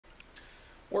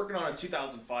Working on a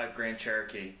 2005 Grand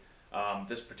Cherokee.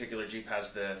 This particular Jeep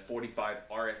has the 45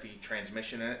 RFE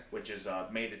transmission in it, which is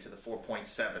mated to the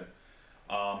 4.7.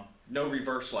 No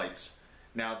reverse lights.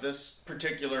 Now this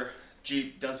particular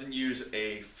Jeep doesn't use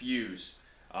a fuse.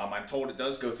 I'm told it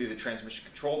does go through the transmission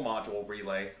control module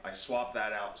relay. I swapped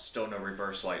that out, still no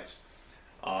reverse lights.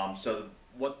 So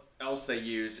what else they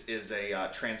use is a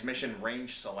transmission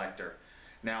range selector.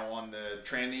 Now on the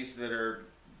Trannys that are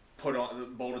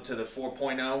bolted to the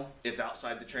 4.0, it's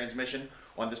outside the transmission.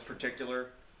 On this particular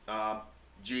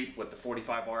Jeep with the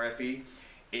 45 RFE,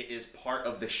 it is part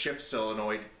of the Shift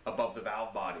Solenoid above the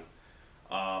valve body.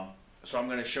 So I'm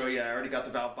going to show you, I already got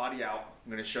the valve body out.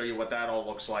 I'm going to show you what that all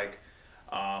looks like,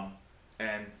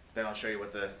 and then I'll show you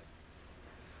what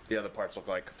the other parts look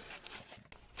like.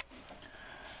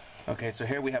 Okay, so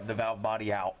here we have the valve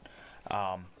body out.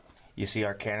 You see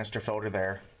our canister filter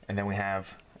there, and then we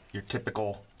have your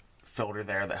typical filter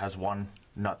there that has one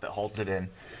nut that holds it in.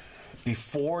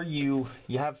 Before you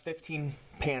have 15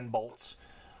 pan bolts,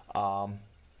 and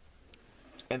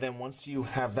then once you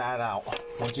have that out,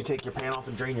 once you take your pan off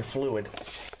and drain your fluid,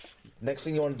 next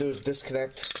thing you want to do is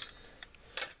disconnect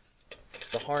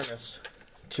the harness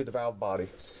to the valve body.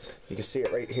 You can see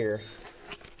it right here.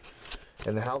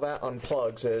 And how that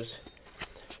unplugs is,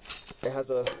 it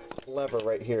has a lever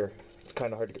right here. It's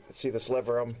kind of hard to see this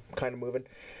lever I'm kind of moving.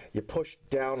 You push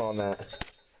down on that.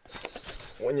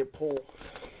 When you pull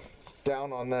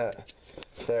down on that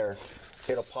there,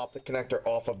 it'll pop the connector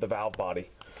off of the valve body.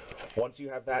 Once you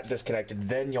have that disconnected,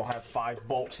 then you'll have 5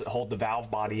 bolts that hold the valve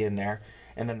body in there,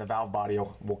 and then the valve body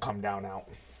will come down out.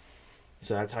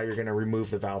 So that's how you're going to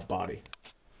remove the valve body.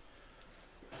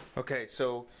 Okay,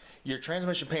 so your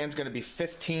transmission pan is going to be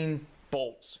 15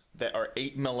 bolts that are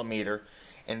 8mm,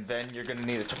 and then you're going to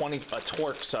need a Torx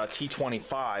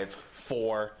T25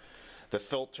 for the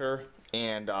filter,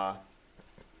 and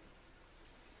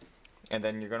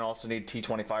then you're going to also need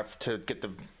T25 to get the.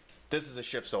 This is a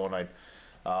Shift Solenoid.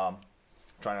 Try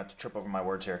not to trip over my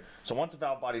words here. So once the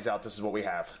valve body's out, this is what we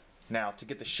have. Now to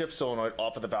get the Shift Solenoid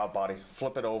off of the valve body,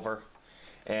 flip it over,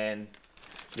 and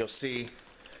you'll see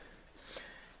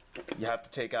you have to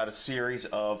take out a series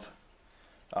of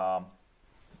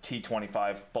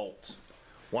T25 bolts.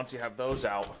 Once you have those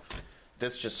out,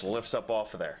 this just lifts up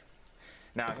off of there.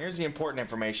 Now here's the important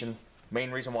information,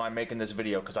 main reason why I'm making this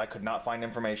video, because I could not find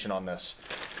information on this.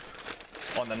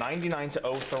 On the 99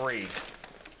 to 03,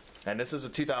 and this is a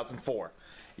 2004,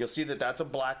 you'll see that that's a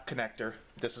black connector,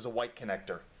 this is a white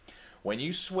connector. When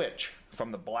you switch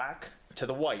from the black to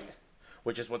the white,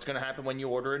 which is what's going to happen when you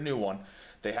order a new one.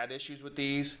 They had issues with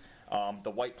these. The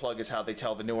white plug is how they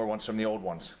tell the newer ones from the old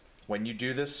ones. When you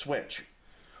do this switch,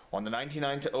 on the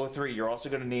 99 to 03, you're also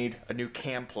going to need a new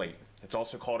cam plate. It's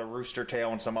also called a rooster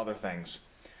tail and some other things.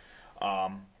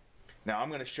 Now I'm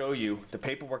going to show you the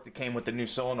paperwork that came with the new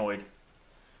solenoid.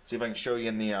 See if I can show you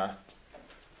in the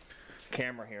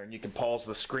camera here, and you can pause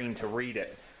the screen to read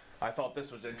it. I thought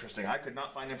this was interesting. I could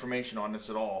not find information on this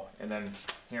at all, and then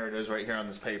here it is right here on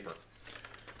this paper.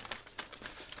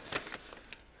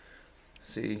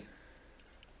 See, if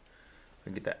we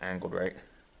can get that angled right.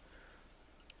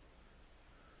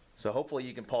 So hopefully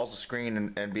you can pause the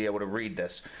screen and be able to read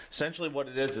this. Essentially what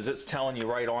it is it's telling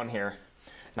you right on here,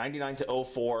 99 to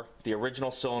 04, the original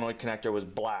solenoid connector was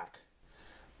black.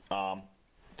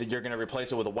 That you're going to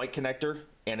replace it with a white connector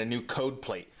and a new code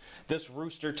plate. This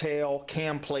rooster tail,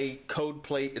 cam plate, code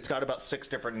plate, it's got about 6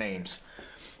 different names.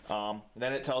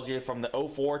 Then it tells you from the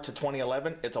 04 to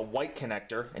 2011, it's a white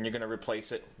connector, and you're going to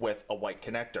replace it with a white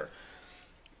connector.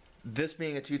 This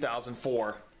being a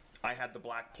 2004, I had the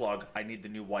black plug, I need the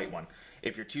new white one.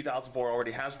 If your 2004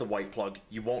 already has the white plug,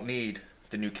 you won't need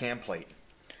the new cam plate.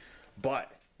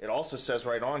 But it also says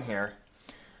right on here,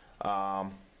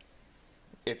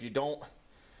 if you don't,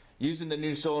 using the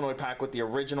new solenoid pack with the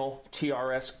original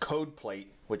TRS code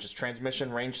plate, which is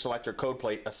transmission range selector code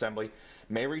plate assembly,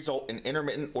 may result in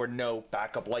intermittent or no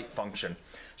backup light function.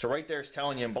 So right there is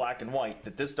telling you in black and white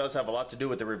that this does have a lot to do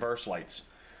with the reverse lights.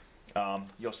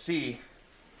 You'll see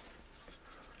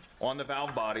on the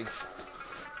valve body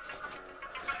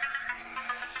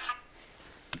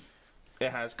it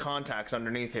has contacts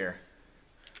underneath here.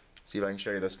 See if I can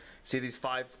show you this. See these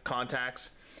 5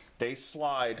 contacts? They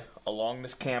slide along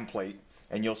this cam plate,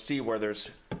 and you'll see where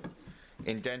there's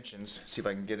indentions. See if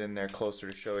I can get in there closer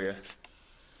to show you.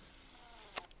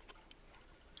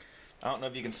 I don't know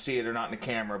if you can see it or not in the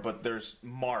camera, but there's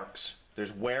marks.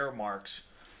 There's wear marks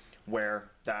where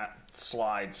that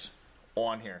slides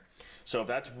on here. So if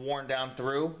that's worn down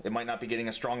through, it might not be getting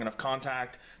a strong enough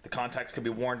contact. The contacts could be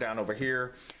worn down over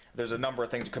here. There's a number of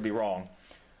things that could be wrong.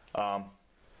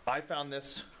 I found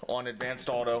this on Advanced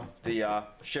Auto, the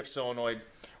Shift Solenoid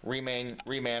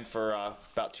reman for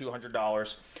about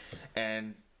 $200,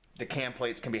 and the cam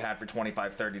plates can be had for $25,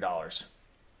 $30.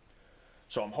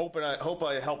 So I'm hoping I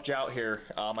helped you out here.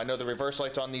 I know the reverse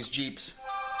lights on these Jeeps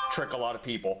trick a lot of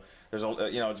people. There's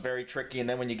it's very tricky, and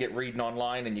then when you get reading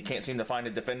online and you can't seem to find a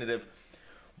definitive,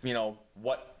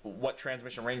 what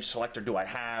transmission range selector do I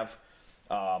have?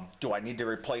 Do I need to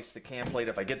replace the cam plate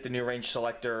if I get the new range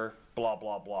selector? Blah,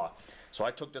 blah, blah. So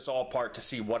I took this all apart to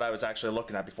see what I was actually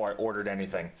looking at before I ordered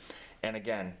anything. And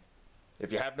again,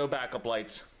 if you have no backup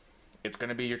lights, it's going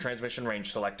to be your transmission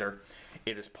range selector.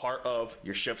 It is part of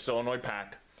your Shift Solenoid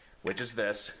pack, which is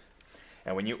this.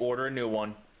 And when you order a new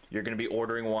one, you're going to be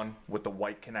ordering one with the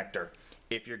white connector.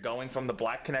 If you're going from the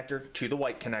black connector to the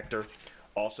white connector,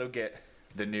 also get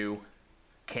the new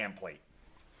cam plate.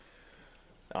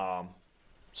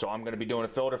 So I'm going to be doing a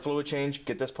filter fluid change,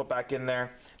 get this put back in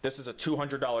there. This is a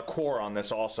 $200 core on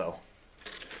this also.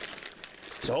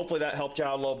 So hopefully that helped you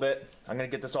out a little bit. I'm going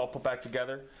to get this all put back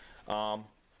together.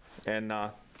 And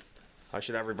I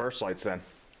should have reverse lights then.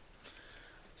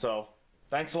 So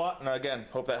thanks a lot, and again,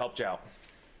 hope that helped you out.